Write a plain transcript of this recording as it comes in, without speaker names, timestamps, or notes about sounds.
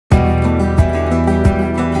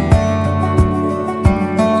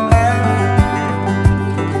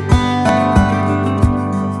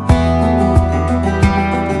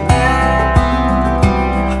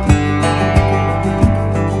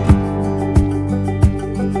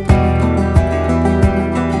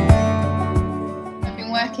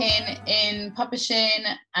publishing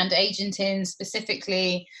and agenting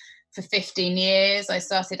specifically for 15 years. I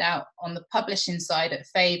started out on the publishing side at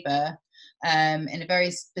Faber, in a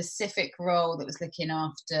very specific role that was looking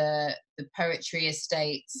after the poetry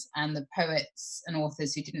estates and the poets and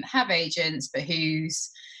authors who didn't have agents, but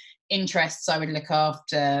whose interests I would look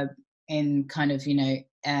after in kind of,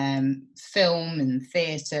 film and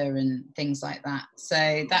theatre and things like that.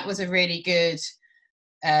 So that was a really good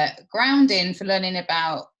grounding for learning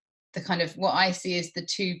about the kind of what I see as the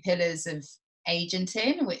two pillars of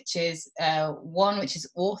agenting, which is one, which is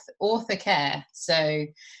author care. So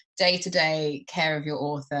day-to-day care of your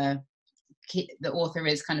author. The author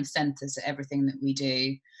is kind of centre to everything that we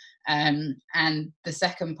do. And the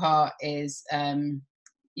second part is,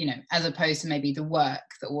 as opposed to maybe the work,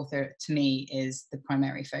 the author to me is the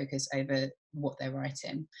primary focus over what they're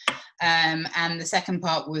writing. And the second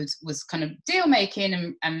part was kind of deal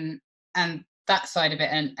making and that side of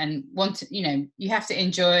it, and you have to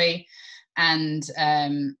enjoy and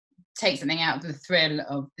take something out of the thrill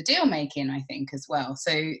of the deal making, I think, as well.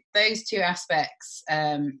 So those two aspects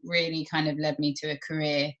really kind of led me to a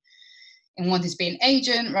career in wanting to be an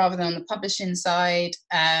agent rather than on the publishing side.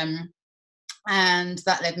 And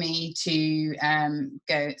that led me to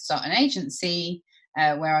go start an agency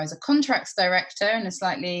where I was a contracts director in a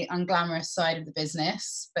slightly unglamorous side of the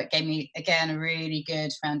business, but gave me, again, a really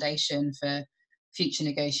good foundation for future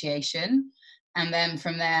negotiation. And then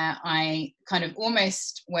from there, I kind of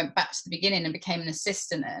almost went back to the beginning and became an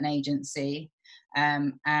assistant at an agency,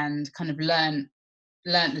 and kind of learned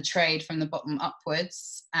the trade from the bottom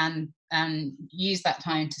upwards, and used that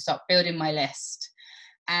time to start building my list.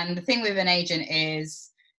 And the thing with an agent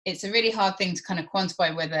is it's a really hard thing to kind of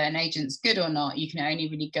quantify whether an agent's good or not. You can only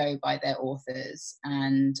really go by their authors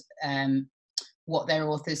and what their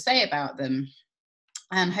authors say about them.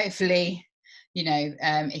 And hopefully,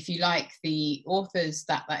 if you like the authors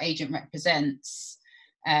that agent represents,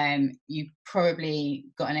 you probably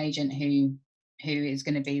got an agent who is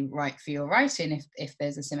going to be right for your writing if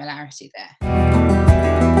there's a similarity there.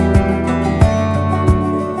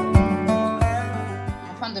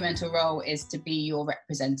 Our fundamental role is to be your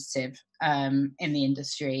representative in the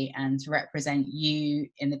industry and to represent you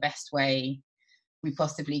in the best way we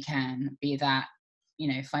possibly can, be that,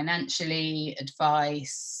 financially,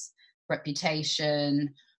 advice,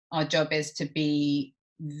 reputation. Our job is to be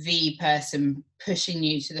the person pushing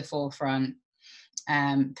you to the forefront,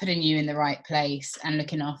 putting you in the right place and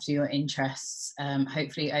looking after your interests,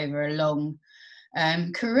 hopefully over a long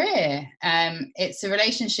career. It's a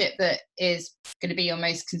relationship that is going to be your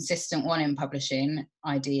most consistent one in publishing,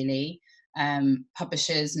 ideally.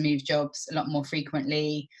 Publishers move jobs a lot more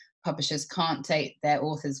frequently. Publishers can't take their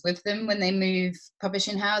authors with them when they move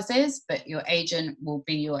publishing houses, but your agent will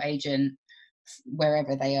be your agent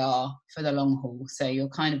wherever they are for the long haul. So you're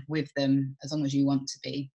kind of with them as long as you want to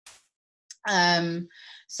be.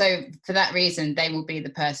 So for that reason, they will be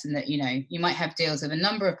the person that, you might have deals with a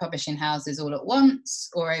number of publishing houses all at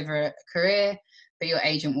once or over a career, but your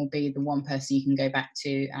agent will be the one person you can go back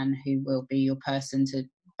to and who will be your person to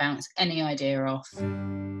bounce any idea off.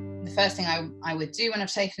 The first thing I would do when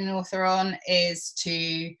I've taken an author on is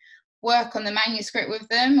to work on the manuscript with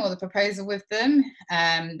them or the proposal with them.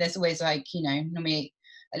 There's always normally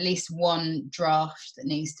at least one draft that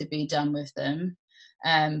needs to be done with them.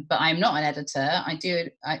 But I'm not an editor.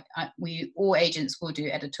 We all agents will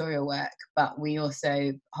do editorial work, but we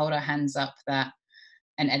also hold our hands up that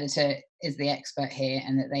an editor is the expert here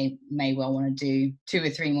and that they may well want to do 2 or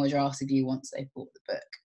 3 more drafts of you once they've bought the book.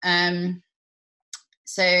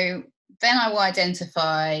 So then I will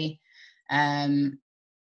identify a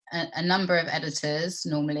number of editors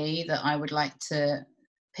normally that I would like to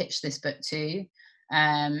pitch this book to.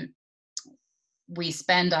 We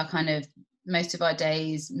spend most of our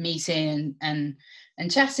days meeting and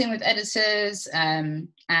chatting with editors and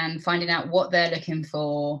finding out what they're looking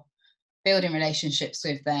for, building relationships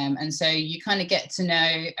with them. And so you kind of get to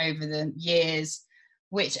know over the years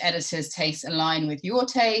which editors' tastes align with your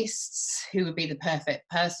tastes, who would be the perfect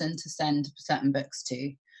person to send certain books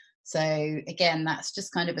to. So again, that's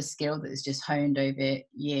just kind of a skill that is just honed over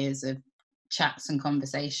years of chats and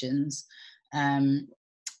conversations. And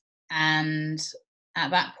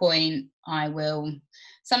at that point,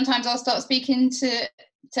 sometimes I'll start speaking to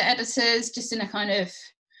editors just in a kind of,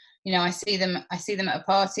 I see them at a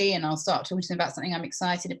party and I'll start talking to them about something I'm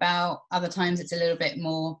excited about. Other times it's a little bit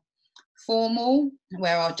more formal,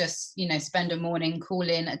 where I'll just, spend a morning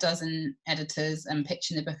calling a dozen editors and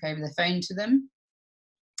pitching the book over the phone to them.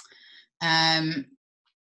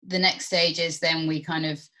 The next stage is then we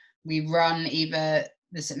run either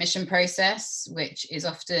the submission process, which is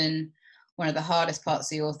often one of the hardest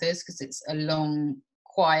parts of the authors, because it's a long,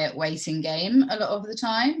 quiet waiting game a lot of the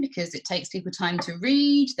time, because it takes people time to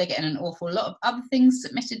read. They're getting an awful lot of other things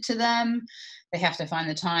submitted to them. They have to find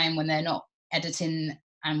the time when they're not editing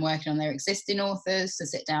and working on their existing authors to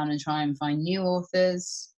sit down and try and find new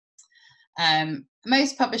authors.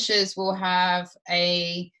 Most publishers will have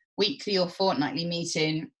a weekly or fortnightly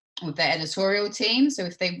meeting with their editorial team. So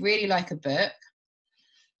if they really like a book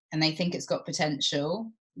and they think it's got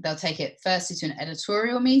potential, they'll take it firstly to an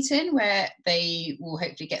editorial meeting where they will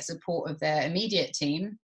hopefully get support of their immediate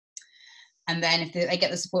team. And then if they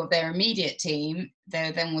get the support of their immediate team,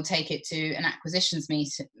 they then will take it to an acquisitions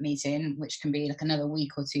meeting, which can be like another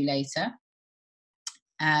week or two later.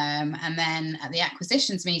 And then at the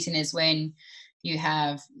acquisitions meeting is when you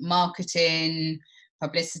have marketing,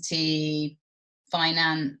 publicity,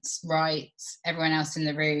 finance, rights, everyone else in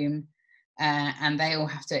the room, and they all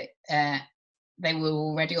have to, they will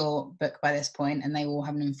already all book by this point, and they will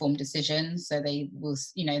have an informed decision. So they will,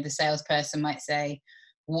 the salesperson might say,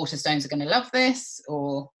 Waterstones are going to love this,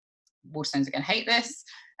 or Waterstones are going to hate this.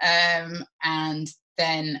 And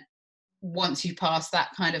then once you pass that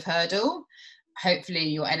kind of hurdle, hopefully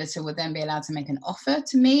your editor will then be allowed to make an offer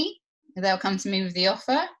to me. They'll come to me with the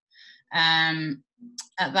offer.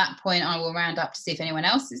 At that point, I will round up to see if anyone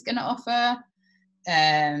else is going to offer.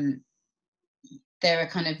 There are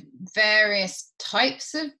kind of various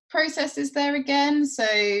types of processes there again. So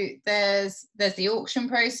there's the auction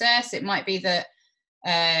process. It might be that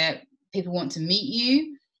people want to meet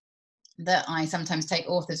you, that I sometimes take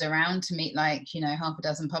authors around to meet half a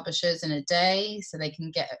dozen publishers in a day, so they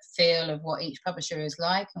can get a feel of what each publisher is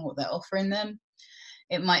like and what they're offering them.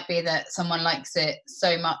 It might be that someone likes it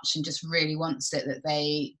so much and just really wants it that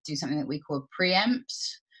they do something that we call preempt,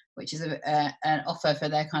 which is an offer for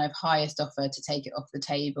their kind of highest offer to take it off the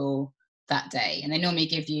table that day. And they normally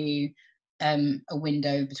give you a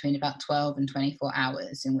window between about 12 and 24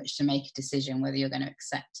 hours in which to make a decision whether you're going to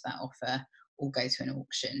accept that offer or go to an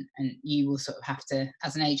auction. And you will sort of have to,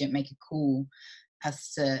 as an agent, make a call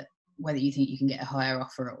as to whether you think you can get a higher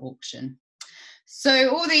offer at auction. So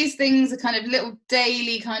all these things are kind of little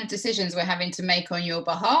daily kind of decisions we're having to make on your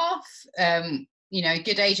behalf. A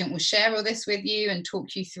good agent will share all this with you and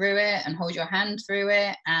talk you through it and hold your hand through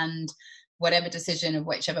it. And whatever decision of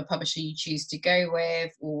whichever publisher you choose to go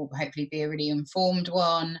with will hopefully be a really informed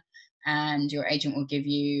one. And your agent will give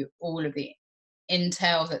you all of the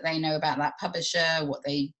intel that they know about that publisher, what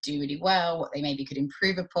they do really well, what they maybe could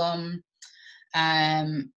improve upon.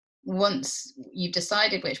 Once you've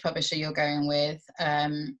decided which publisher you're going with,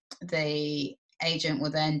 the agent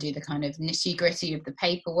will then do the kind of nitty-gritty of the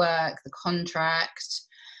paperwork, the contract.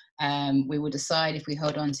 We will decide if we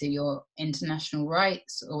hold on to your international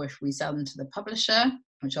rights or if we sell them to the publisher,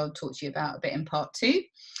 which I'll talk to you about a bit in part 2.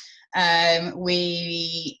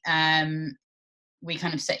 We kind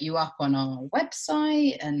of set you up on our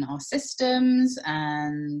website and our systems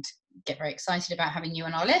and get very excited about having you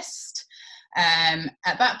on our list.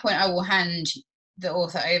 At that point, I will hand the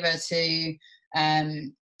author over to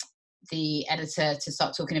the editor to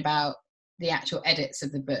start talking about the actual edits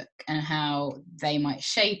of the book and how they might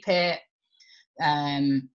shape it.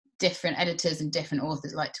 Different editors and different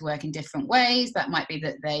authors like to work in different ways. That might be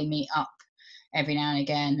that they meet up every now and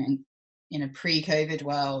again and in a pre-COVID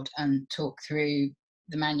world and talk through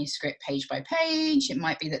the manuscript page by page. It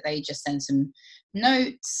might be that they just send some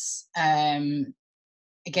notes.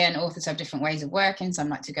 Again, authors have different ways of working. Some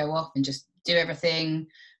like to go off and just do everything.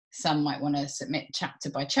 Some might want to submit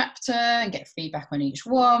chapter by chapter and get feedback on each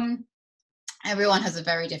one. Everyone has a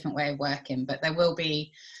very different way of working, but there will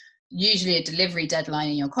be usually a delivery deadline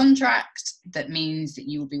in your contract that means that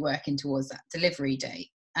you will be working towards that delivery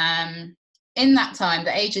date. In that time,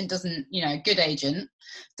 the agent doesn't, good agent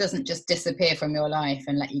doesn't just disappear from your life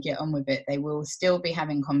and let you get on with it. They will still be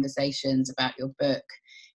having conversations about your book,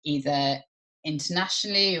 either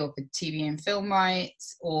internationally or for TV and film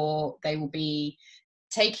rights, or they will be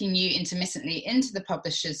taking you intermittently into the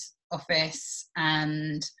publisher's office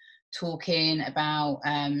and talking about,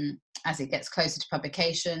 as it gets closer to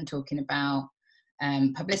publication, talking about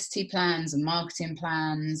publicity plans and marketing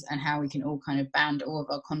plans and how we can all kind of band all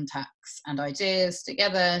of our contacts and ideas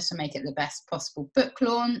together to make it the best possible book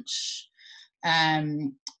launch.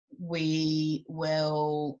 We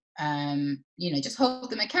will, just hold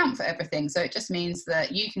them account for everything. So it just means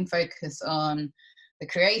that you can focus on the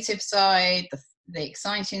creative side, the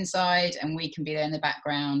exciting side, and we can be there in the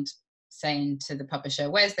background saying to the publisher,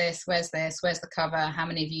 where's this, where's the cover, how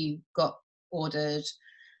many of you got ordered,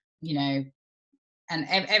 and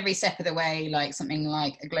every step of the way, like something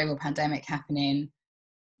like a global pandemic happening,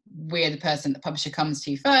 we're the person the publisher comes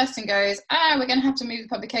to first and goes, we're going to have to move the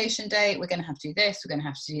publication date, we're going to have to do this, we're going to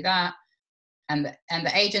have to do that. And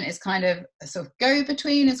the agent is kind of a sort of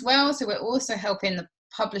go-between as well. So we're also helping the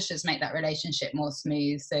publishers make that relationship more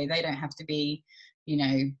smooth, so they don't have to be, you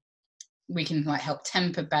know, we can like help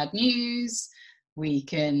temper bad news, we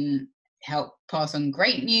can help pass on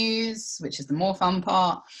great news, which is the more fun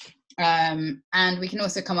part, and we can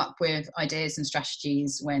also come up with ideas and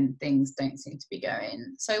strategies when things don't seem to be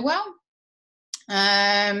going so well.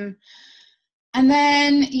 And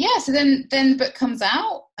then, yeah, so then the book comes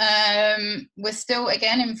out. We're still,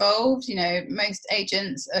 again, involved. You know, most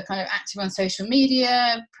agents are kind of active on social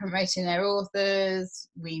media, promoting their authors.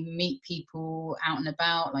 We meet people out and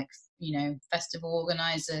about, like, you know, festival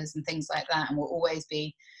organisers and things like that. And we'll always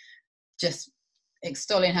be just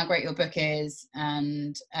extolling how great your book is.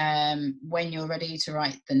 And when you're ready to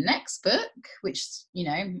write the next book, which, you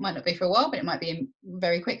know, might not be for a while, but it might be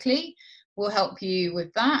very quickly, we'll help you with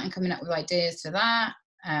that and coming up with ideas for that,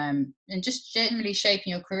 and just generally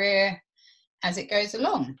shaping your career as it goes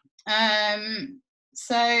along.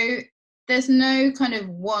 So there's no kind of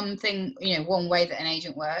one thing, you know, one way that an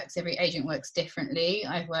agent works. Every agent works differently.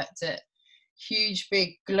 I've worked at huge,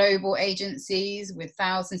 big global agencies with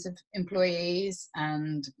thousands of employees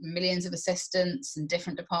and millions of assistants and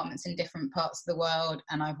different departments in different parts of the world.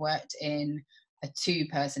 And I've worked in a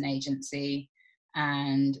 2-person agency,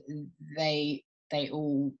 and they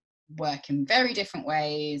all work in very different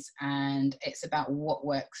ways, and it's about what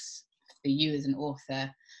works for you as an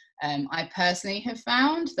author. I personally have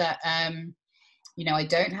found that you know, I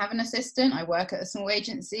don't have an assistant. I work at a small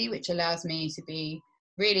agency, which allows me to be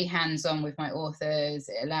really hands-on with my authors.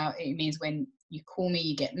 It means when you call me,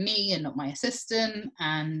 you get me and not my assistant,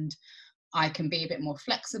 and I can be a bit more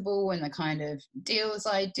flexible in the kind of deals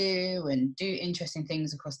I do and do interesting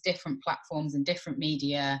things across different platforms and different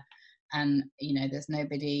media. And, you know, there's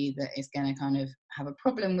nobody that is going to kind of have a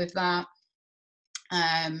problem with that.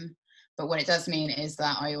 But what it does mean is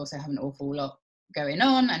that I also have an awful lot going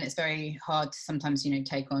on, and it's very hard to sometimes, you know,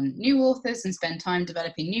 take on new authors and spend time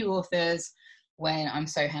developing new authors when I'm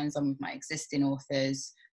so hands-on with my existing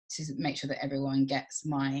authors, to make sure that everyone gets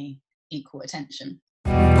my equal attention.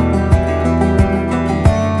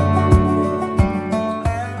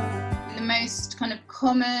 The most kind of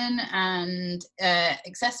common and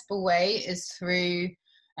accessible way is through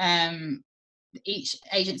each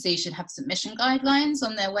agency should have submission guidelines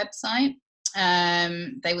on their website.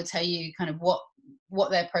 They will tell you kind of what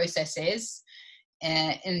their process is.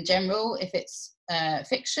 In general, if it's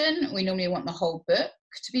fiction, we normally want the whole book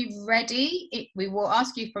to be ready. We will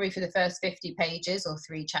ask you probably for the first 50 pages or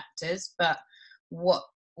 3 chapters, but what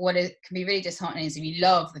it can be really disheartening is if you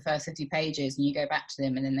love the first 50 pages and you go back to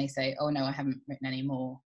them and then they say, oh no, I haven't written any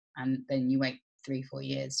more, and then you wait 3-4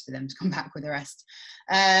 years for them to come back with the rest.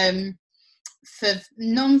 For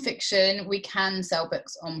non-fiction, we can sell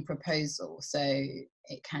books on proposal, so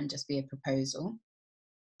it can just be a proposal,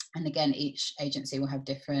 and again, each agency will have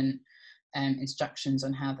different instructions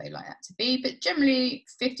on how they like that to be, but generally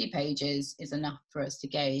 50 pages is enough for us to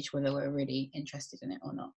gauge whether we're really interested in it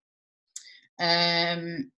or not.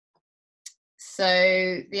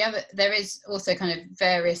 So there is also kind of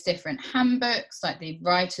various different handbooks, like the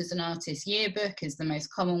Writers and Artists Yearbook is the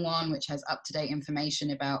most common one, which has up-to-date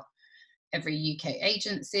information about every UK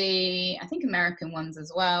agency, I think American ones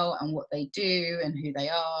as well, and what they do and who they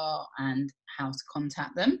are and how to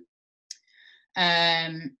contact them.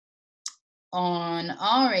 On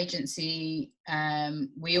our agency,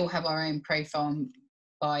 we all have our own profile and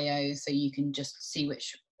bio, so you can just see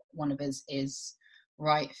which one of us is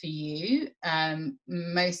right for you.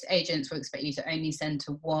 Most agents will expect you to only send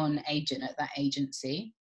to one agent at that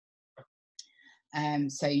agency.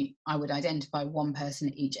 So I would identify one person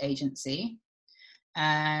at each agency.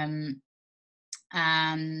 Yeah,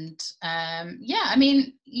 I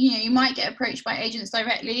mean, you know, you might get approached by agents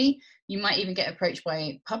directly. You might even get approached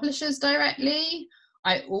by publishers directly.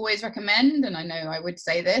 I always recommend, and I know I would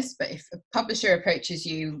say this, but if a publisher approaches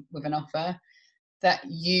you with an offer, that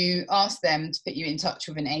you ask them to put you in touch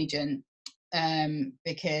with an agent,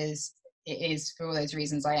 because it is, for all those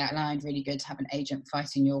reasons I outlined, really good to have an agent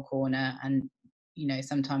fighting your corner. And, you know,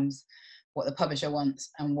 sometimes what the publisher wants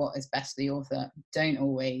and what is best for the author don't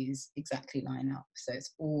always exactly line up. So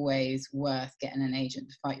it's always worth getting an agent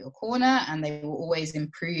to fight your corner, and they will always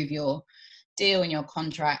improve your deal and your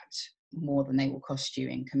contract more than they will cost you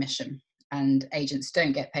in commission. And agents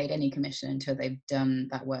don't get paid any commission until they've done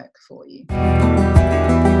that work for you.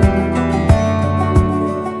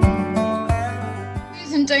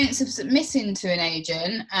 Do's and don'ts of submitting to an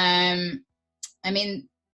agent. I mean,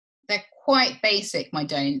 they're quite basic, my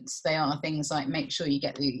don'ts. They are things like, make sure you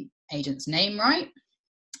get the agent's name right.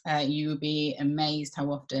 You will be amazed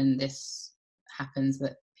how often this happens,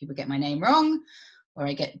 that people get my name wrong, or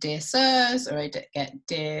I get dear sirs, or I get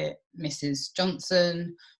dear Mrs.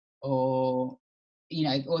 Johnson, or, you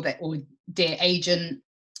know, or dear agent.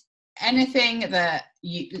 Anything that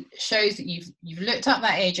shows that you've looked up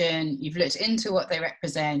that agent, you've looked into what they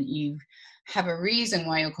represent, you have a reason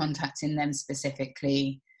why you're contacting them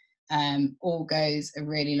specifically, all goes a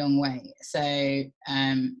really long way. So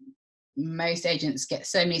most agents get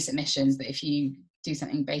so many submissions that if you do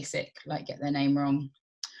something basic, like get their name wrong,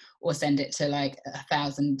 or send it to like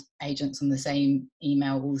 1,000 agents on the same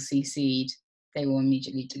email, all CC'd, they will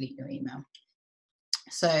immediately delete your email.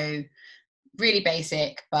 So really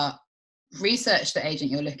basic, but research the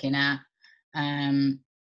agent you're looking at.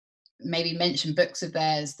 Maybe mention books of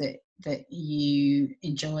theirs that you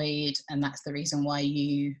enjoyed, and that's the reason why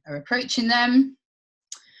you are approaching them.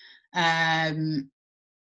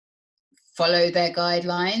 Follow their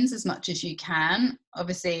guidelines as much as you can.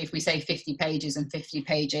 Obviously, if we say 50 pages and 50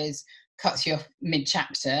 pages cuts you off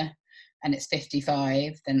mid-chapter and it's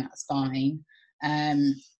 55, then that's fine.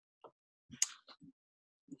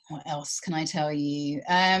 What else can I tell you?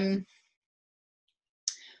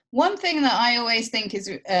 One thing that I always think is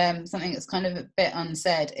something that's kind of a bit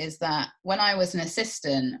unsaid is that when I was an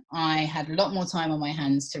assistant, I had a lot more time on my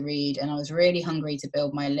hands to read, and I was really hungry to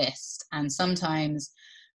build my list. And sometimes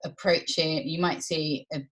approaching, you might see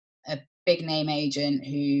a big name agent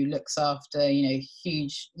who looks after, you know,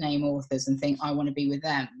 huge name authors and think, I want to be with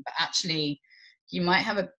them. But actually, you might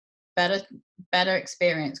have a better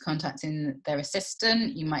experience contacting their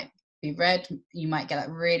assistant. You might be read, you might get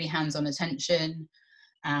that really hands-on attention.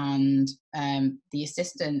 And the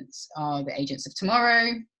assistants are the agents of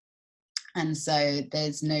tomorrow, and so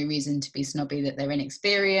there's no reason to be snobby that they're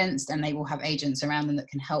inexperienced, and they will have agents around them that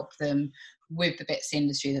can help them with the bits of the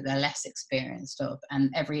industry that they're less experienced of.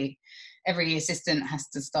 And every assistant has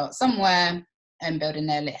to start somewhere and building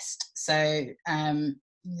their list. So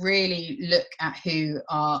really look at who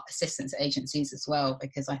are assistants at agencies as well,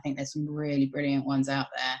 because I think there's some really brilliant ones out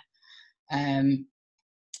there.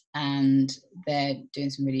 And they're doing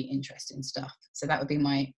some really interesting stuff. So that would be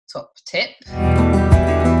my top tip.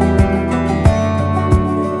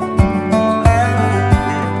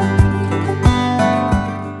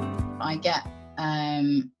 I get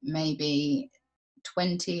maybe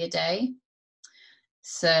 20 a day.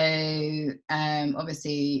 So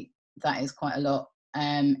obviously that is quite a lot.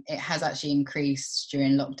 It has actually increased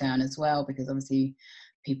during lockdown as well, because obviously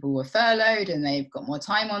people were furloughed and they've got more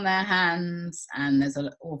time on their hands, and there's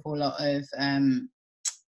an awful lot of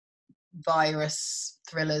virus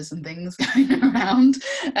thrillers and things going around.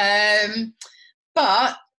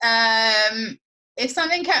 But if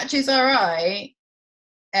something catches our eye,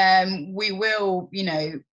 we will, you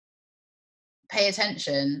know, pay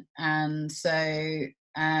attention. And so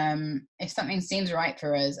if something seems right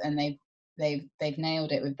for us and they've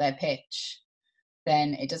nailed it with their pitch,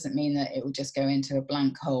 then it doesn't mean that it will just go into a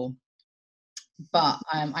blank hole. But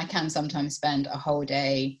I can sometimes spend a whole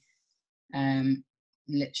day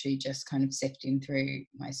literally just kind of sifting through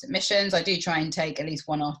my submissions. I do try and take at least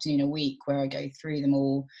one afternoon a week where I go through them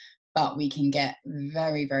all, but we can get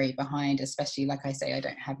very, very behind, especially, like I say, I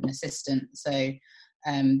don't have an assistant. So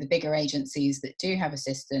the bigger agencies that do have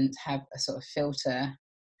assistants have a sort of filter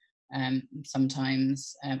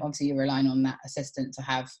sometimes. Obviously, you're relying on that assistant to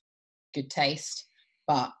have good taste,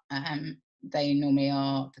 but they normally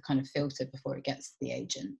are the kind of filter before it gets to the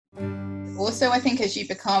agent. Also, I think as you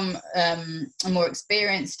become a more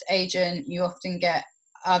experienced agent, you often get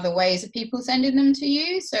other ways of people sending them to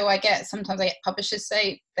you. So sometimes I get publishers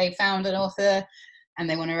say they found an author and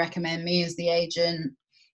they want to recommend me as the agent.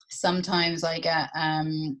 Sometimes I get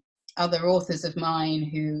other authors of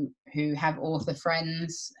mine who have author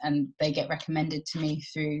friends, and they get recommended to me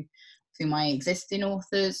through my existing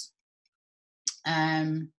authors.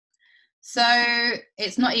 So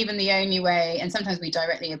it's not even the only way, and sometimes we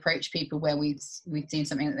directly approach people where we've seen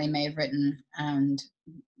something that they may have written and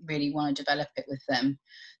really want to develop it with them.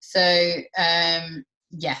 So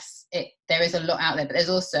yes, there is a lot out there, but there's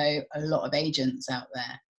also a lot of agents out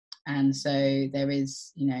there, and so there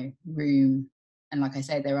is, you know, room. And like I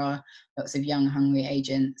say, there are lots of young, hungry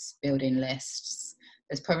agents building lists.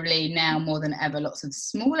 There's probably now more than ever lots of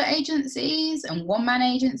smaller agencies and one-man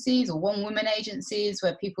agencies or one-woman agencies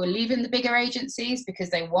where people are leaving the bigger agencies because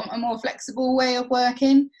they want a more flexible way of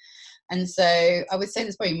working. And so I would say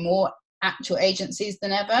there's probably more actual agencies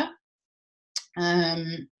than ever.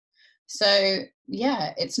 So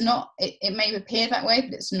yeah, it's not, it may appear that way,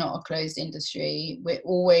 but it's not a closed industry. We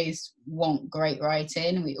always want great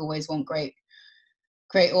writing. We always want great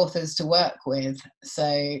authors to work with.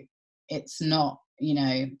 So it's not, you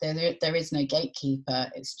know, there is no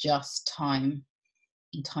gatekeeper. It's just time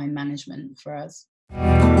and time management for us.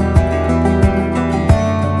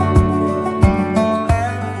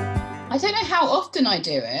 I don't know how often I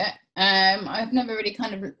do it. I've never really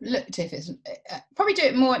kind of looked if it's, probably do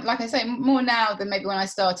it more, like I say, more now than maybe when I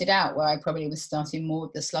started out, where I probably was starting more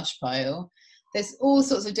with the slush pile. There's all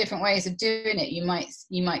sorts of different ways of doing it. You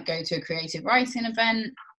might go to a creative writing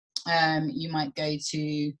event. You might go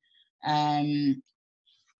to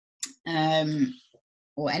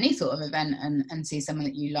or any sort of event and see someone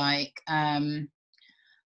that you like,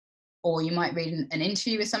 or you might read an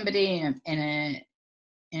interview with somebody in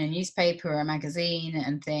a newspaper or a magazine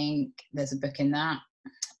and think there's a book in that.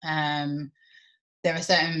 There are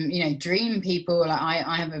certain, you know, dream people. Like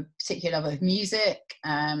I have a particular love of music,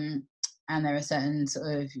 and there are certain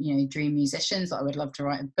sort of, you know, dream musicians that I would love to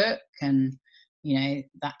write a book, and you know,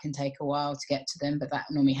 that can take a while to get to them, but that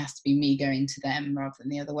normally has to be me going to them rather than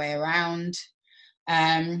the other way around.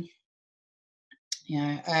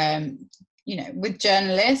 You know, with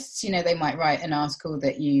journalists, you know, they might write an article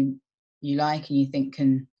that you like and you think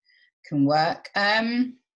can work.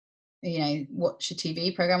 You know, watch a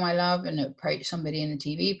TV program I love and approach somebody in the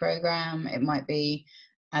TV program. It might be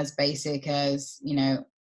as basic as, you know,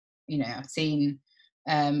 I've seen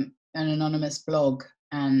an anonymous blog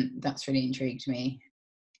and that's really intrigued me,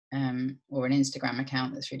 or an Instagram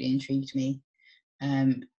account that's really intrigued me.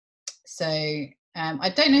 So I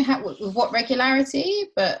don't know with what regularity,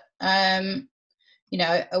 but you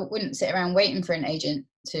know, I wouldn't sit around waiting for an agent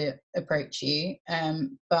to approach you.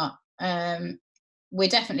 But we're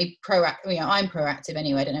definitely proactive. You know, I'm proactive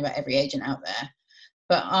anyway. I don't know about every agent out there,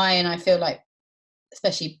 but I feel like,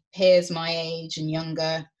 especially peers my age and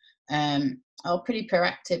younger, are pretty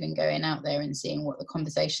proactive in going out there and seeing what the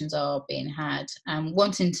conversations are being had, and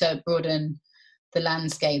wanting to broaden the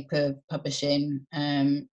landscape of publishing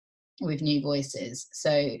with new voices.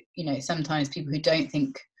 So, you know, sometimes people who don't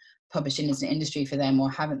think publishing is an industry for them or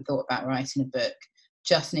haven't thought about writing a book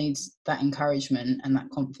just needs that encouragement and that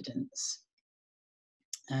confidence.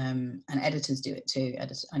 And editors do it too.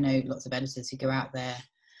 I know lots of editors who go out there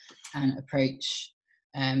and approach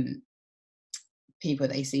people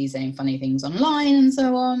they see saying funny things online and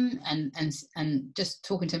so on, and just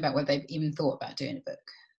talking to them about whether they've even thought about doing a book.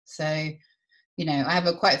 So, you know, I have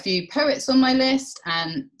quite a few poets on my list,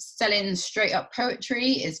 and selling straight up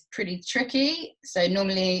poetry is pretty tricky. So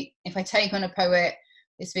normally if I take on a poet,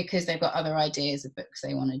 it's because they've got other ideas of books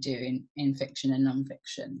they want to do in fiction and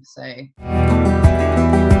non-fiction. So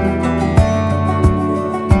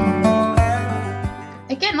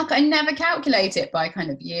again, like, I never calculate it by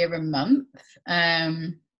kind of year and month.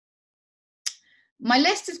 My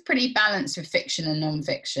list is pretty balanced with fiction and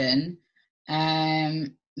non-fiction.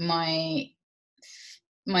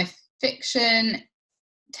 My fiction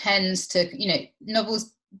tends to, you know,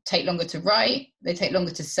 novels take longer to write, they take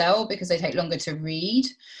longer to sell because they take longer to read.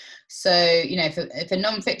 So, you know, if a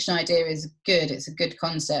non-fiction idea is good, it's a good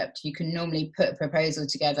concept, you can normally put a proposal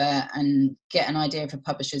together and get an idea if a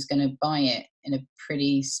publisher is going to buy it in a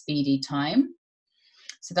pretty speedy time.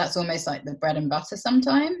 So that's almost like the bread and butter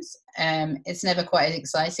sometimes. It's never quite as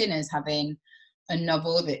exciting as having a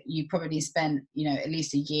novel that you probably spent, you know, at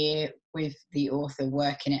least a year with the author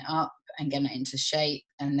working it up and getting it into shape,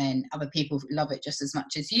 and then other people love it just as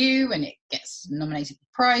much as you, and it gets nominated for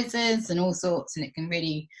prizes and all sorts, and it can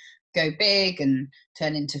really go big and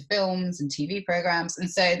turn into films and TV programs.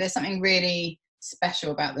 And so there's something really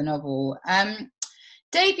special about the novel.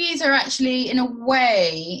 Debuts are actually, in a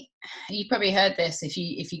way, you probably heard this if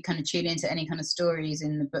you kind of tune into any kind of stories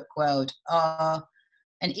in the book world, are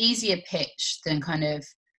an easier pitch than kind of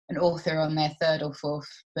an author on their third or fourth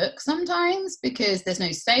book sometimes, because there's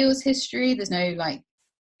no sales history, there's no like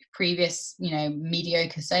previous, you know,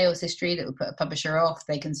 mediocre sales history that will put a publisher off.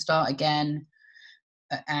 They can start again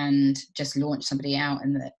and just launch somebody out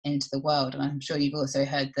into the world. And I'm sure you've also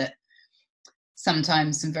heard that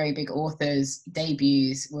sometimes some very big authors'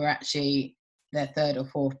 debuts were actually their third or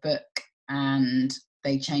fourth book, and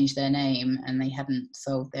they changed their name and they hadn't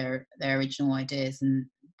sold their original ideas, and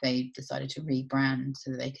they decided to rebrand so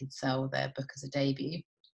that they could sell their book as a debut.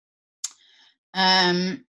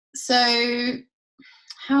 So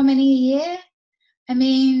how many a year? I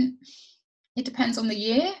mean, it depends on the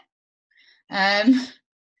year.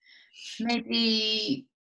 Maybe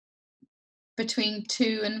between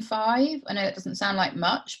 2 and 5. I know that doesn't sound like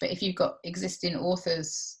much, but if you've got existing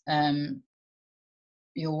authors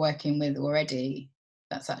you're working with already,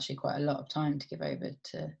 that's actually quite a lot of time to give over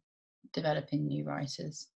to developing new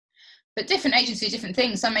writers. But different agents do different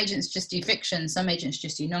things. Some agents just do fiction, some agents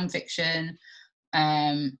just do non-fiction.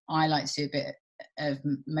 I like to do a bit of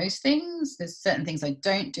most things. There's certain things I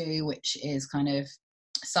don't do, which is kind of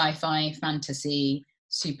sci-fi, fantasy,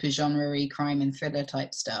 super genre-y crime and thriller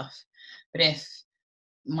type stuff. But if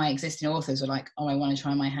my existing authors were like, oh, I want to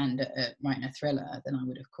try my hand at writing a thriller, then I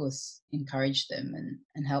would of course encourage them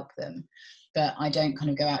and help them. But I don't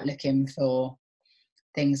kind of go out looking for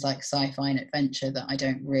things like sci-fi and adventure that I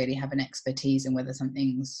don't really have an expertise in whether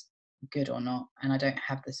something's good or not, and I don't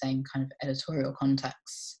have the same kind of editorial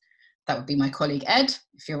contacts. That would be my colleague Ed,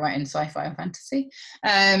 if you're writing sci-fi or fantasy.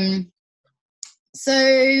 Yeah,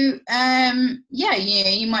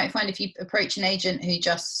 you might find if you approach an agent who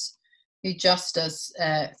just does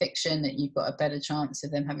fiction, that you've got a better chance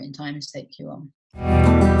of them having time to take you on.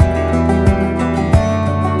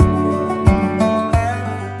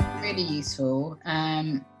 Really useful.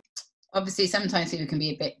 Obviously, sometimes people can be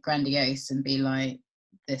a bit grandiose and be like,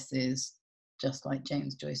 this is just like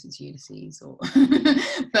James Joyce's Ulysses, or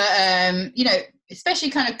but you know, especially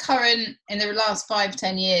kind of current in the last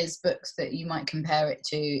 5-10 years books that you might compare it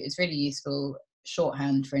to, is really useful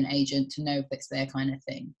shorthand for an agent to know if it's their kind of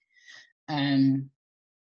thing.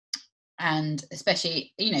 And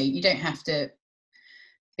especially, you know, you don't have to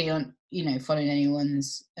be on, you know, following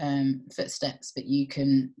anyone's footsteps, but you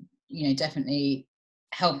can, you know, definitely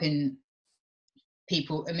helping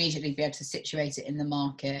people immediately be able to situate it in the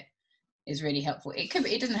market is really helpful. It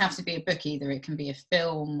doesn't have to be a book either. It can be a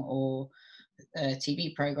film or a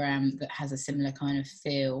TV program that has a similar kind of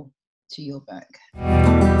feel to your book.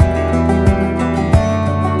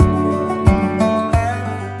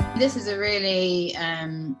 This is a really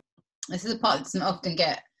this is a part that doesn't often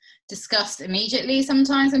get discussed immediately.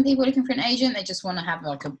 Sometimes when people are looking for an agent, they just want to have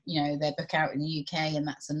like a, you know, their book out in the UK and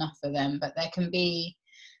that's enough for them. But there can be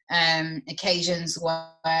occasions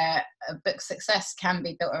where a book's success can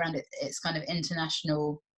be built around its kind of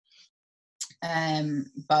international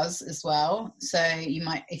buzz as well. So you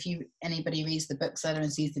might, if anybody reads the bookseller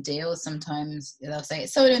and sees the deal, sometimes they'll say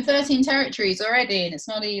it's sold in 13 territories already, and it's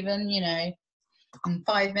not even, you know, in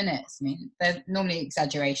 5 minutes. I mean, they're normally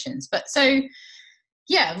exaggerations, but so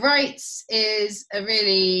yeah, rights is a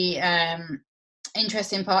really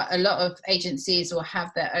interesting part. A lot of agencies will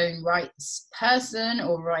have their own rights person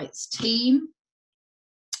or rights team.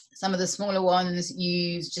 Some of the smaller ones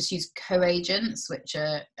use co-agents, which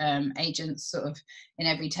are agents sort of in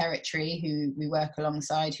every territory who we work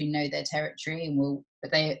alongside, who know their territory, and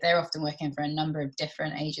but they're often working for a number of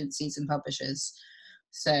different agencies and publishers.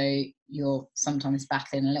 So you're sometimes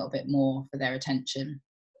battling a little bit more for their attention.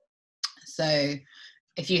 So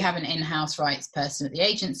if you have an in-house rights person at the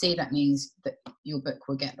agency, that means that your book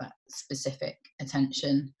will get that specific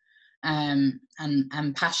attention and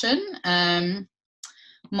passion.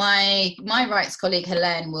 My rights colleague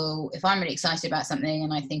Helene will, if I'm really excited about something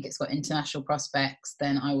and I think it's got international prospects,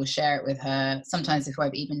 then I will share it with her. Sometimes if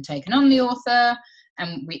I've even taken on the author,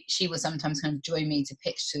 and she will sometimes kind of join me to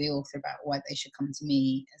pitch to the author about why they should come to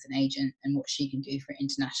me as an agent and what she can do for it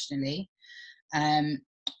internationally.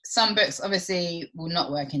 Some books obviously will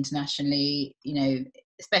not work internationally, you know,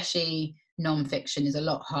 especially non-fiction is a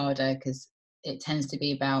lot harder because it tends to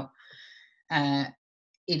be about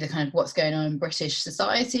either kind of what's going on in British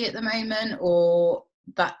society at the moment, or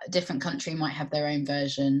that a different country might have their own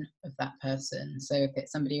version of that person. So if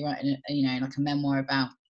it's somebody writing, you know, like a memoir about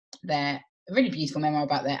a really beautiful memoir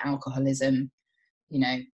about their alcoholism, you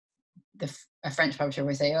know, a French publisher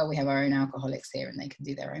will say, oh, we have our own alcoholics here, and they can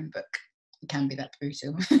do their own book. It can be that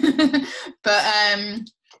brutal. But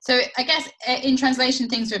so I guess in translation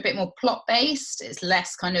things are a bit more plot based. It's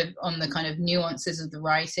less kind of on the kind of nuances of the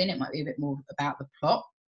writing. It might be a bit more about the plot.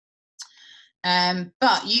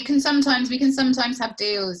 But we can sometimes have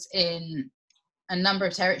deals in a number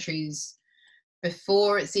of territories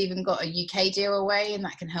before it's even got a UK deal away, and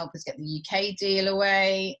that can help us get the UK deal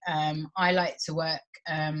away. I like to work,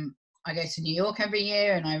 I go to New York every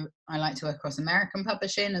year, and I like to work across American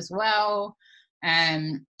publishing as well.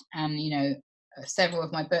 And you know, several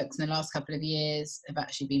of my books in the last couple of years have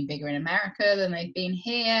actually been bigger in America than they've been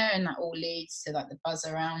here, and that all leads to like the buzz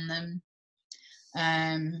around them.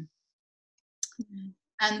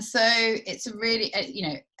 And so it's a really, you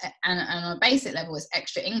know, and on a basic level, it's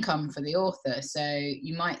extra income for the author. So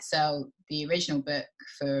you might sell the original book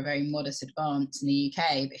for a very modest advance in the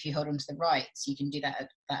UK, but if you hold on to the rights, you can do that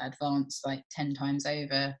advance like 10 times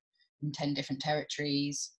over in 10 different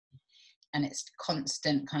territories. And it's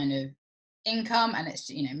constant kind of income. And it's,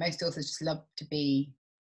 you know, most authors just love to be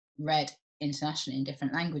read internationally in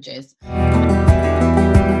different languages.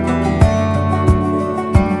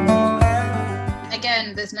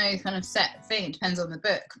 Again, there's no kind of set thing, it depends on the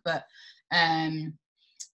book, but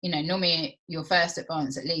you know, normally your first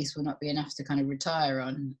advance at least will not be enough to kind of retire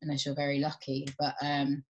on, unless you're very lucky. But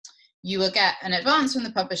you will get an advance from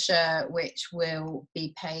the publisher, which will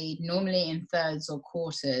be paid normally in thirds or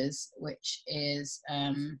quarters, which is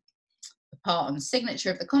a part on the signature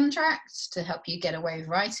of the contract to help you get away with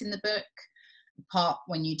writing the book, a part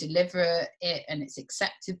when you deliver it and it's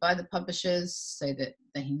accepted by the publishers so that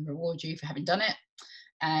they can reward you for having done it,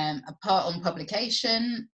 a part on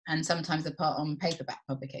publication, and sometimes a part on paperback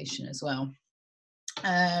publication as well.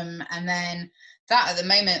 And then that, at the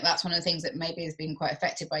moment, that's one of the things that maybe has been quite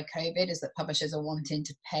affected by COVID, is that publishers are wanting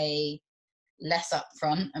to pay less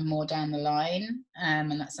upfront and more down the line.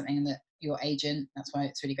 And that's something that your agent, that's why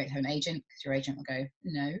it's really great to have an agent, because your agent will go,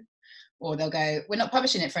 no. Or they'll go, we're not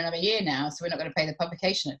publishing it for another year now, so we're not going to pay the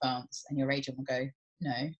publication advance. And your agent will go,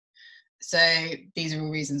 no. So these are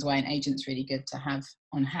all reasons why an agent's really good to have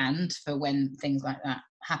on hand for when things like that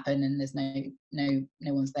happen and there's no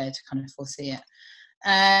one's there to kind of foresee it.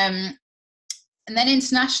 And then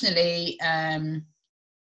internationally,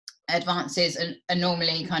 advances are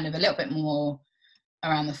normally kind of a little bit more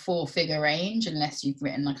around the 4-figure range, unless you've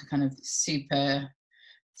written like a kind of super,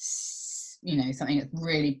 you know, something that's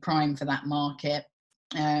really prime for that market,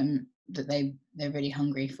 that they're really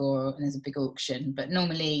hungry for, and there's a big auction. But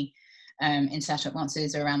normally international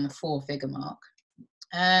advances are around the 4-figure mark.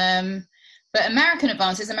 But American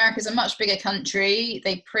advances, America's a much bigger country.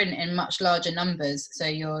 They print in much larger numbers. So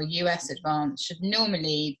your US advance should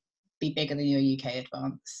normally be bigger than your UK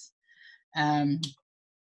advance.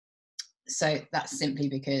 So that's simply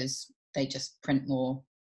because they just print more.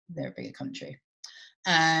 They're a bigger country.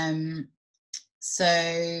 So,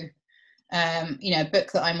 you know, a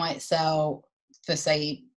book that I might sell for,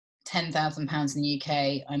 say, £10,000 in the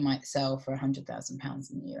UK, I might sell for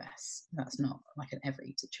 £100,000 in the US. That's not like in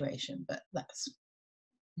every situation, but that's,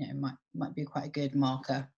 you know, might be quite a good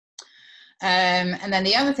marker. And then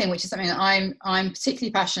the other thing, which is something that I'm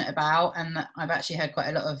particularly passionate about, and that I've actually heard quite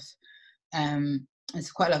a lot of,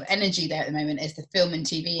 there's quite a lot of energy there at the moment, is the film and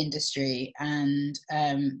TV industry, and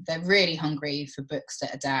they're really hungry for books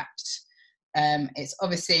that adapt. It's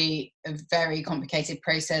obviously a very complicated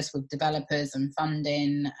process with developers and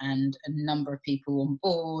funding and a number of people on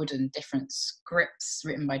board and different scripts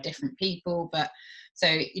written by different people. But so,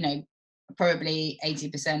 you know, probably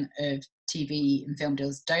 80% of TV and film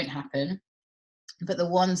deals don't happen, but the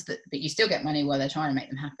ones that you still get money while they're trying to make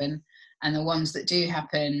them happen. And the ones that do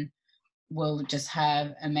happen will just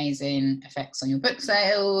have amazing effects on your book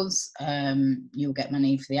sales. You'll get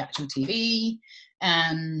money for the actual TV,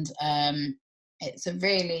 and it's a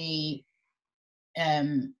really,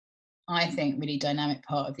 I think, really dynamic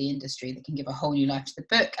part of the industry that can give a whole new life to the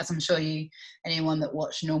book. As I'm sure anyone that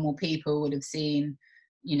watched Normal People would have seen,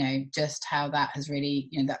 you know, just how that has really,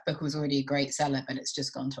 you know, that book was already a great seller, but it's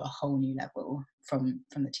just gone to a whole new level from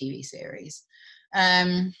the TV series.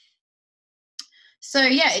 So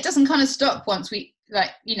yeah, it doesn't kind of stop once we,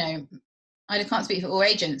 like, you know, I can't speak for all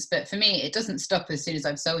agents, but for me, it doesn't stop as soon as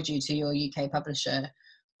I've sold you to your UK publisher.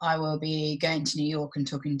 I will be going to New York and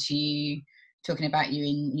talking about you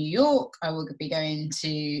in New York. I will be going to,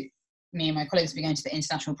 me and my colleagues will be going to the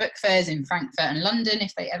international book fairs in Frankfurt and London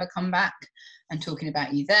if they ever come back, and talking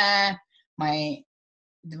about you there.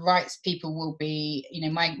 The rights people will be, you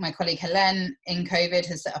know, my colleague Helene in COVID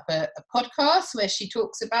has set up a podcast where she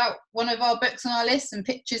talks about one of our books on our list and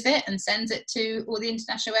pitches it and sends it to all the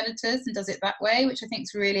international editors and does it that way, which I think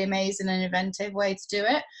is really amazing and inventive way to do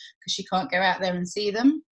it, because she can't go out there and see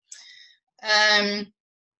them.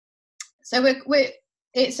 So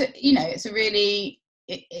it's a, you know, it's a really,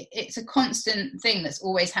 it's a constant thing that's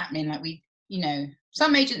always happening. Like you know,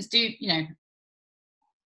 some agents do, you know,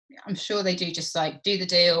 I'm sure they do just like do the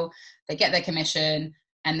deal, they get their commission,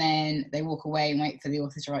 and then they walk away and wait for the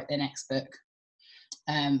author to write their next book.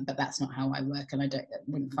 But that's not how I work, and I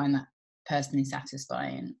wouldn't find that personally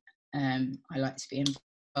satisfying. I like to be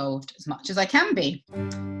involved as much as I can be.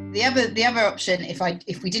 The other option,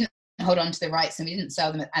 if we didn't hold on to the rights and we didn't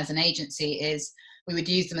sell them as an agency, is we would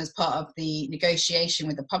use them as part of the negotiation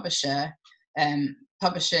with the publisher.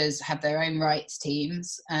 Publishers have their own rights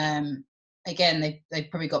teams. Again, they've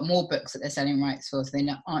probably got more books that they're selling rights for, so they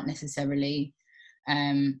aren't necessarily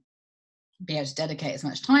be able to dedicate as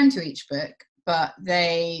much time to each book, but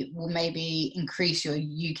they will maybe increase your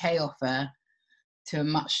UK offer to a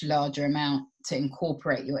much larger amount to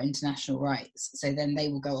incorporate your international rights. So then they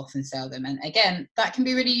will go off and sell them. And again, that can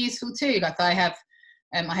be really useful too. Like I had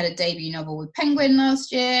a debut novel with Penguin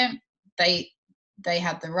last year. they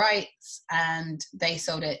had the rights, and they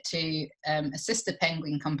sold it to a sister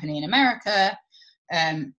penguin company in America,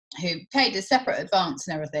 who paid a separate advance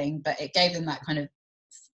and everything, but it gave them that kind of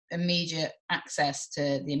immediate access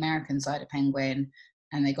to the American side of Penguin,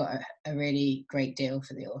 and they got a really great deal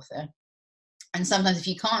for the author. And sometimes if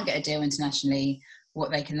you can't get a deal internationally,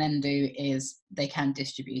 what they can then do is they can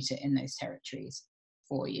distribute it in those territories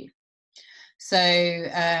for you. So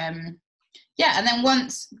yeah, and then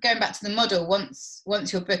once, going back to the model,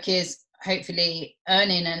 once your book is hopefully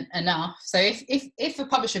earning enough, so if a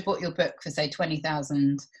publisher bought your book for say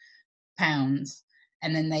 £20,000, and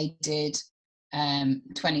then they did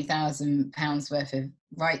 £20,000 worth of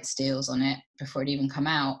rights deals on it before it even come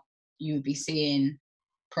out, you would be seeing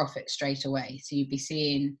profit straight away. So you'd be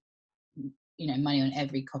seeing, you know, money on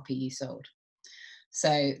every copy you sold.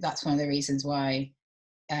 So that's one of the reasons why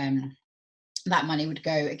that money would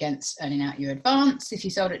go against earning out your advance if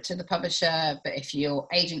you sold it to the publisher, but if your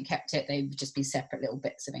agent kept it, they would just be separate little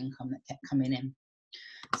bits of income that kept coming in.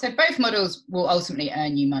 So both models will ultimately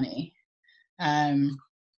earn you money.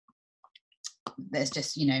 There's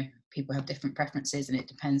just, you know, people have different preferences, and it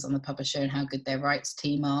depends on the publisher and how good their rights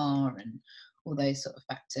team are and all those sort of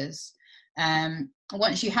factors.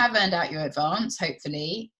 Once you have earned out your advance,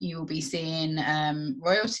 hopefully you will be seeing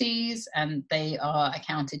royalties, and they are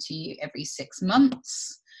accounted to you every 6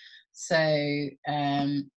 months. So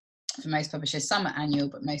for most publishers, some are annual,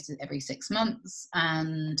 but most is every 6 months.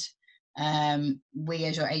 And we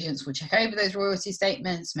as your agents will check over those royalty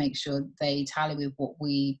statements, make sure they tally with what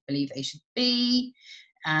we believe they should be,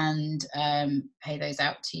 and pay those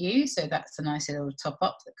out to you. So that's a nice little top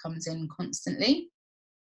up that comes in constantly.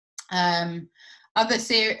 Other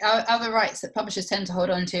rights that publishers tend to hold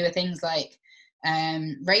on to are things like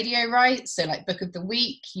radio rights. So like Book of the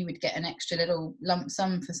Week, you would get an extra little lump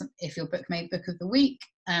sum for if your book made Book of the Week.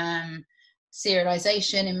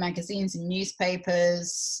 Serialization in magazines and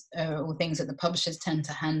newspapers, or things that the publishers tend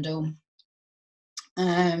to handle.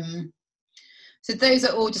 So those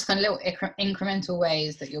are all just kind of little incremental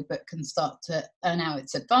ways that your book can start to earn out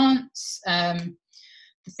its advance.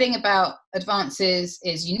 The thing about advances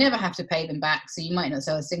is you never have to pay them back. So you might not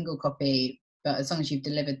sell a single copy, but as long as you've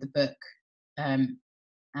delivered the book, and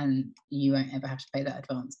you won't ever have to pay that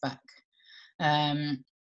advance back.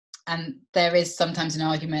 And there is sometimes an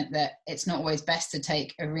argument that it's not always best to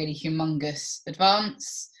take a really humongous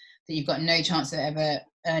advance that you've got no chance of ever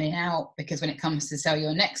earning out, because when it comes to sell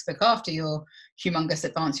your next book after your humongous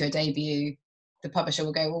advance, your debut, the publisher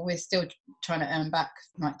will go, well, we're still trying to earn back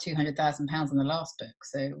like £200,000 on the last book,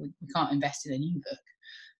 so we can't invest in a new book.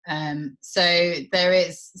 So there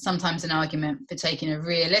is sometimes an argument for taking a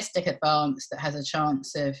realistic advance that has a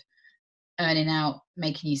chance of earning out,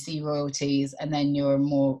 making you see royalties, and then you're a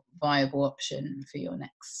more viable option for your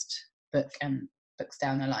next book and books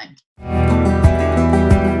down the line.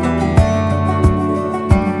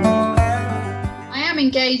 I am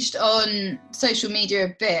engaged on social media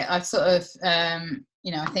a bit. I've sort of,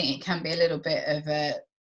 you know, I think it can be a little bit of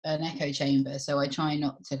an echo chamber, so I try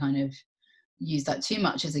not to kind of use that too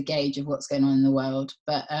much as a gauge of what's going on in the world.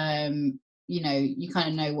 But you know, you kind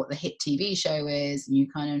of know what the hit TV show is, and you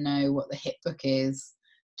kind of know what the hit book is,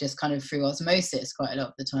 just kind of through osmosis quite a lot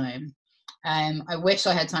of the time. I wish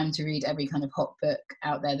I had time to read every kind of hot book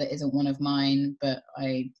out there that isn't one of mine, but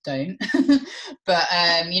I don't. But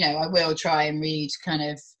you know, I will try and read kind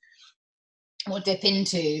of, or dip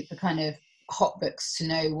into the kind of hot books to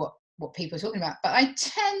know what people are talking about. But I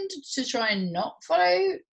tend to try and not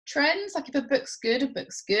follow trends. Like if a book's good,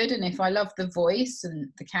 and if I love the voice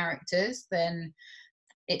and the characters, then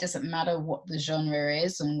it doesn't matter what the genre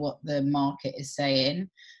is and what the market is saying.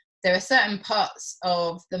 There are certain parts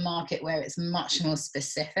of the market where it's much more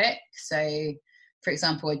specific. So for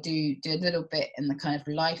example, I do a little bit in the kind of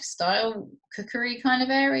lifestyle cookery kind of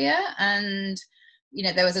area, and you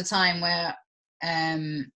know, there was a time where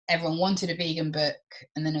everyone wanted a vegan book,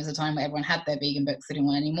 and then there was a time where everyone had their vegan books, they didn't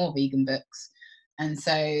want any more vegan books. And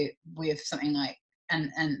so with something like,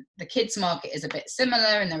 and the kids market is a bit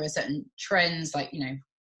similar, and there are certain trends, like, you know,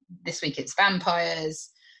 this week it's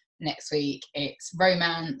vampires, next week it's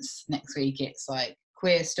romance, next week it's like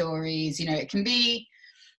queer stories. You know, it can be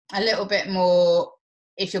a little bit more,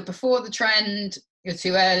 if you're before the trend, you're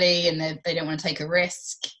too early and they don't want to take a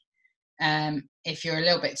risk. If you're a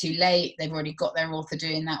little bit too late, they've already got their author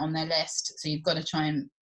doing that on their list. So you've got to try and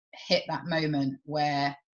hit that moment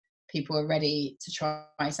where people are ready to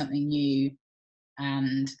try something new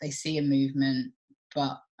and they see a movement,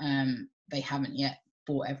 but they haven't yet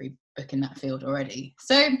bought every book in that field already.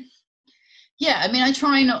 So yeah, I mean, I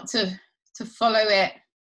try not to follow it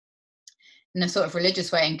in a sort of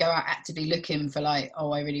religious way and go out actively looking for like,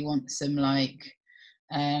 oh, I really want some like,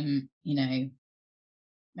 you know,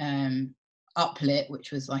 uplit,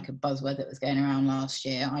 which was like a buzzword that was going around last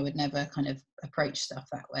year. I would never kind of approach stuff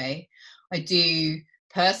that way. I do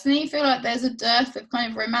personally feel like there's a dearth of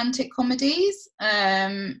kind of romantic comedies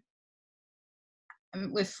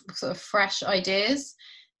with sort of fresh ideas,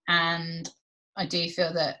 and I do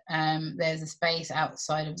feel that there's a space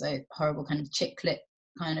outside of the horrible kind of chick lit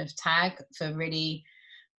kind of tag for really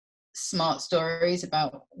smart stories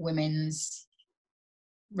about women's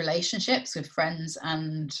relationships with friends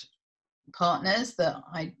and partners that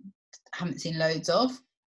I haven't seen loads of.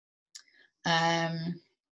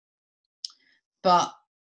 But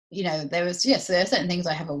you know, there are certain things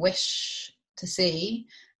I have a wish to see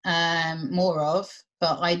more of,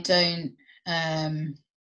 but I don't.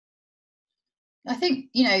 I think,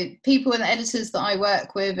 you know, people and editors that I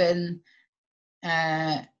work with and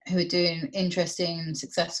who are doing interesting and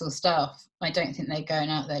successful stuff, I don't think they're going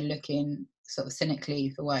out there looking sort of cynically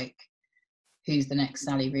for like, who's the next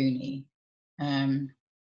Sally Rooney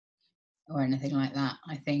or anything like that.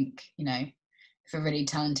 I think, you know, if a really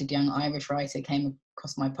talented young Irish writer came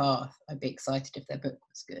across my path, I'd be excited if their book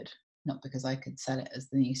was good, not because I could sell it as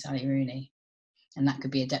the new Sally Rooney, and that could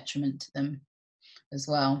be a detriment to them as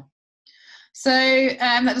well. So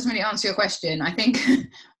that doesn't really answer your question. I think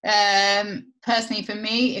personally for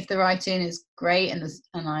me, if the writing is great and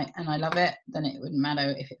I love it, then it wouldn't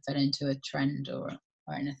matter if it fell into a trend or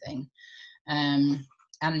anything. And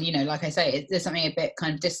you know, like I say, there's something a bit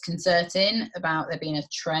kind of disconcerting about there being a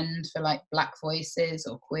trend for like Black voices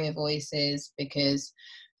or queer voices, because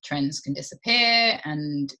trends can disappear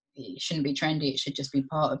and it shouldn't be trendy. It should just be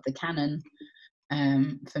part of the canon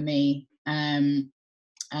for me.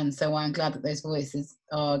 And so I'm glad that those voices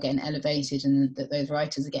are getting elevated and that those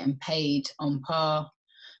writers are getting paid on par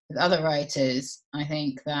with other writers. I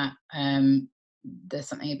think that there's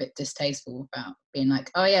something a bit distasteful about being like,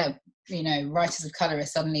 oh yeah, you know, writers of colour are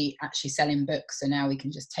suddenly actually selling books, so now we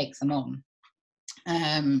can just take them on.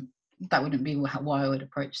 That wouldn't be why I would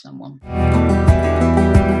approach someone.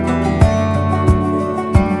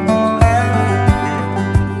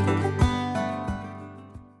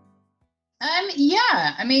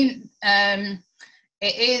 Yeah, I mean,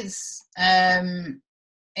 it is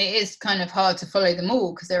kind of hard to follow them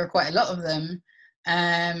all because there are quite a lot of them.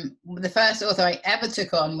 The first author I ever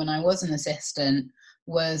took on when I was an assistant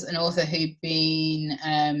was an author who'd been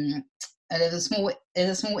there's a small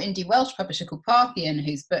indie Welsh publisher called Parthian,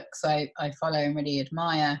 whose books I follow and really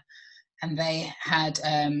admire, and they had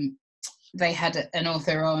an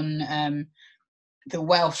author on the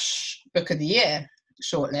Welsh Book of the Year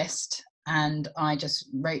shortlist, and I just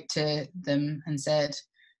wrote to them and said,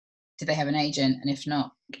 did they have an agent, and if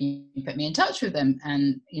not, can you put me in touch with them?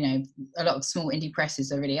 And you know, a lot of small indie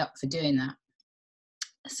presses are really up for doing that.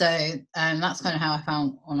 So that's kind of how I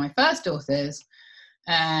found one of my first authors.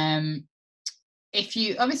 If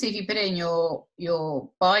you put in your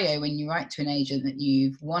bio when you write to an agent that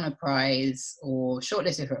you've won a prize or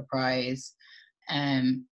shortlisted for a prize,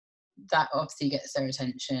 that obviously gets their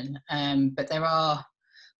attention. But there are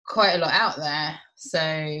quite a lot out there, so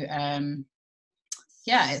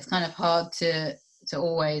yeah, it's kind of hard to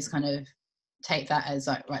always kind of take that as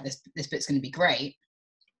like, right, this bit's going to be great.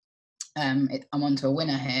 I'm onto a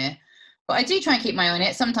winner here, but I do try and keep my eye on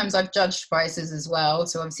it. Sometimes I've judged prizes as well,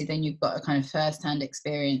 so obviously then you've got a kind of first-hand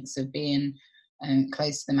experience of being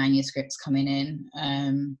close to the manuscripts coming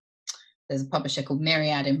in. There's a publisher called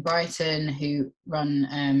Myriad in Brighton who run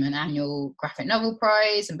an annual graphic novel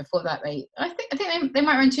prize, and before that I think they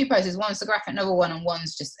might run two prizes. One's the graphic novel one, and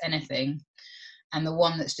one's just anything. And the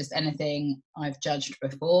one that's just anything I've judged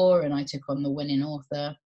before, and I took on the winning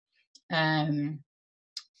author.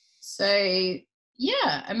 So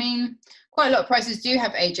yeah, I mean, quite a lot of prizes do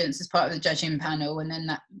have agents as part of the judging panel, and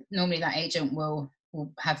then normally that agent will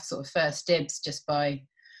have sort of first dibs just by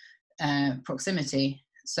proximity.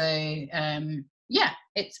 So yeah,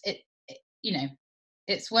 it's you know,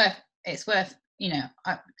 it's worth you know,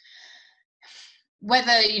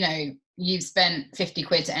 whether you know you've spent 50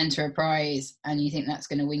 quid to enter a prize and you think that's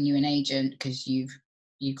going to win you an agent because you've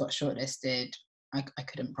got shortlisted. I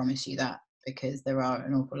couldn't promise you that, because there are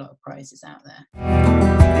an awful lot of prizes out there.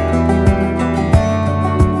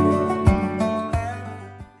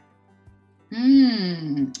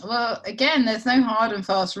 Well, again, there's no hard and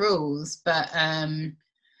fast rules, but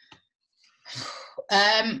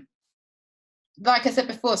like I said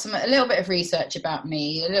before, a little bit of research about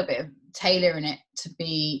me, a little bit of tailoring it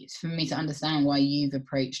for me to understand why you've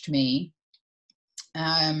approached me.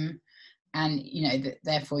 and you know that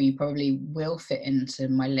therefore you probably will fit into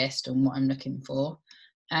my list on what I'm looking for.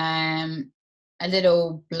 A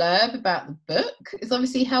little blurb about the book is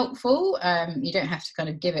obviously helpful. You don't have to kind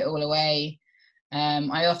of give it all away.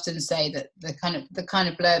 I often say that the kind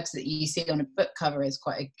of blurbs that you see on a book cover is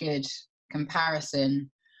quite a good comparison.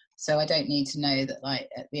 So I don't need to know that, like,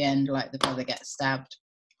 at the end, like, the brother gets stabbed,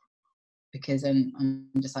 because then I'm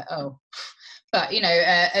just like, oh. But, you know,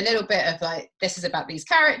 a little bit of like, this is about these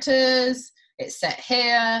characters, it's set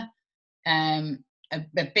here, a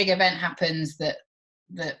big event happens that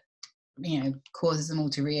you know causes them all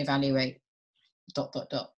to reevaluate ...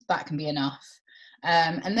 That can be enough.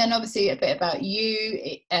 And then obviously a bit about you,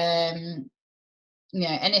 you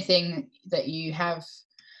know, anything that you have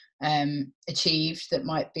achieved that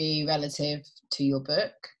might be relative to your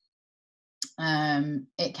book.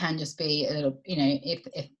 It can just be a little, you know,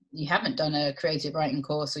 if you haven't done a creative writing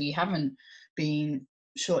course, or you haven't been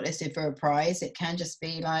shortlisted for a prize, it can just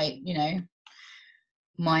be like, you know,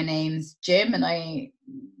 my name's Jim and I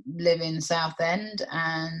live in Southend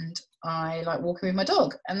and I like walking with my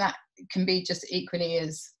dog, and that can be just equally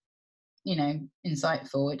as, you know,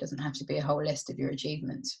 insightful. It doesn't have to be a whole list of your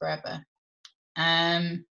achievements forever.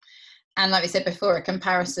 And like we said before, a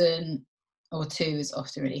comparison or two is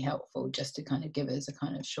often really helpful, just to kind of give us a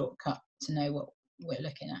kind of shortcut to know what we're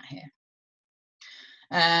looking at here.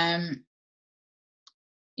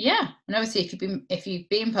 Yeah, and obviously if you've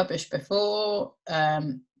been published before,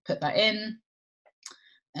 put that in.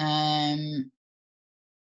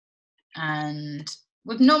 And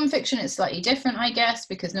with non-fiction, it's slightly different, I guess,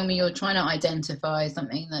 because normally you're trying to identify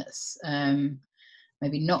something that's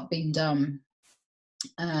maybe not been done,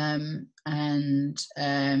 you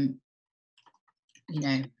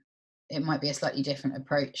know, it might be a slightly different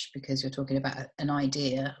approach because you're talking about an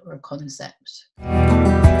idea or a concept.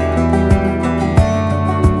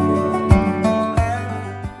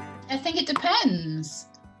 I think it depends.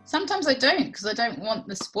 Sometimes I don't, because I don't want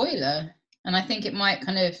the spoiler, and I think it might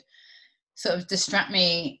kind of sort of distract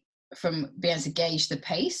me from being able to gauge the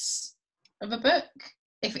pace of a book.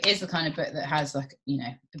 If it is the kind of book that has, like, you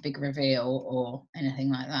know, a big reveal or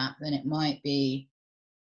anything like that, then it might be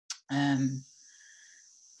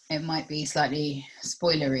slightly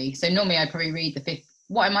spoilery. So normally I probably read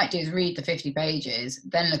what I might do is read the 50 pages,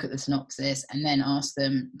 then look at the synopsis, and then ask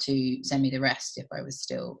them to send me the rest if I was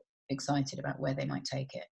still excited about where they might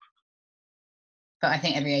take it. But I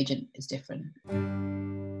think every agent is different.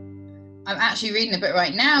 I'm actually reading a book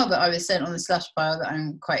right now that I was sent on the slush pile that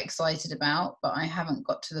I'm quite excited about, but I haven't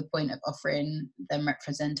got to the point of offering them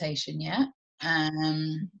representation yet.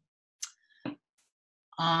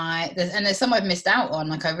 There's some I've missed out on.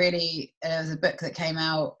 Like, there was a book that came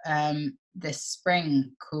out this spring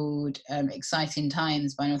called Exciting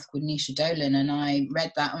Times by an author called Nisha Dolan, and I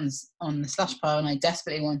read that on the slush pile, and I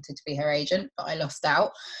desperately wanted to be her agent, but I lost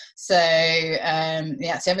out. So yeah,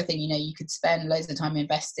 it's everything. You know, you could spend loads of time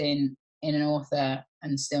investing in an author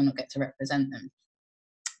and still not get to represent them.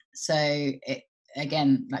 So it,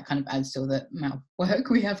 again, that kind of adds to all the amount of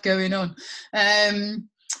work we have going on.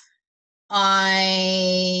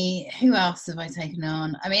 Who else have I taken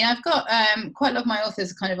on? I mean, I've got quite a lot of my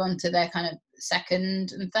authors kind of onto their kind of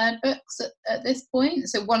second and third books at this point.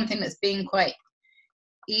 So one thing that's been quite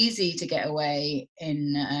easy to get away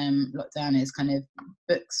in lockdown is kind of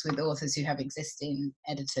books with authors who have existing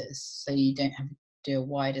editors, so you don't have to do a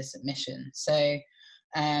wider submission. So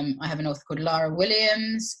I have an author called Lara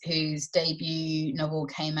Williams, whose debut novel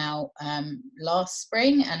came out last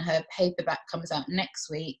spring, and her paperback comes out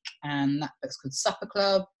next week, and that book's called Supper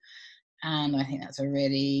Club, and I think that's a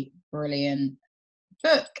really brilliant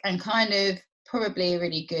book and kind of probably a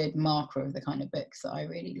really good marker of the kind of books that I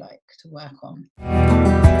really like to work on.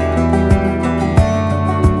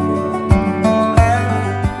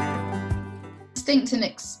 Instinct and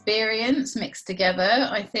experience mixed together,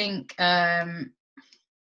 I think.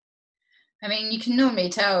 I mean, you can normally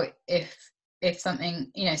tell if something,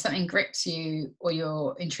 you know, something grips you or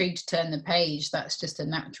you're intrigued to turn the page. That's just a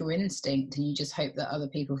natural instinct, and you just hope that other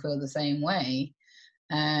people feel the same way.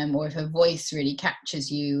 Or if a voice really captures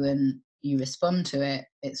you and you respond to it,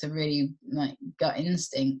 it's a really like gut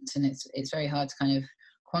instinct, and it's very hard to kind of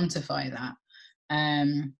quantify that.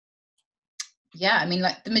 Yeah, I mean,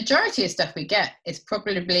 like, the majority of stuff we get is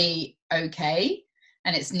probably okay,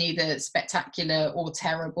 and it's neither spectacular or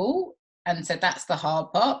terrible. And so that's the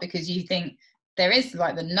hard part, because you think there is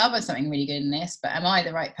like the nub of something really good in this, but am I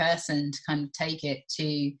the right person to kind of take it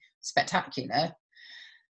to spectacular?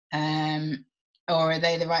 Or are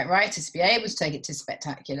they the right writers to be able to take it to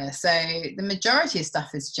spectacular? So the majority of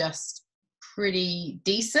stuff is just pretty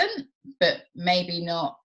decent, but maybe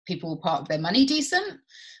not people will park their money decent.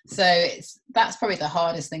 So that's probably the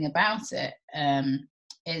hardest thing about it,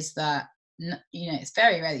 is that, you know, it's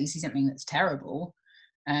very rare that you see something that's terrible,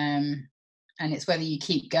 and it's whether you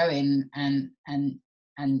keep going and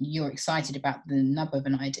you're excited about the nub of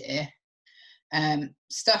an idea.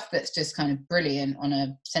 Stuff that's just kind of brilliant on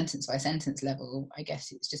a sentence by sentence level, I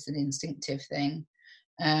guess it's just an instinctive thing.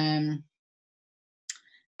 And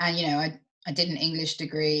you know, I did an English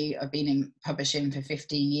degree. I've been in publishing for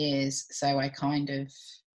 15 years, so I kind of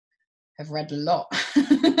have read a lot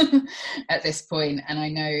at this point, and I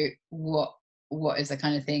know what is the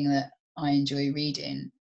kind of thing that I enjoy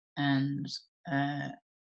reading. And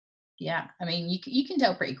yeah, I mean, you can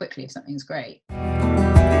tell pretty quickly if something's great.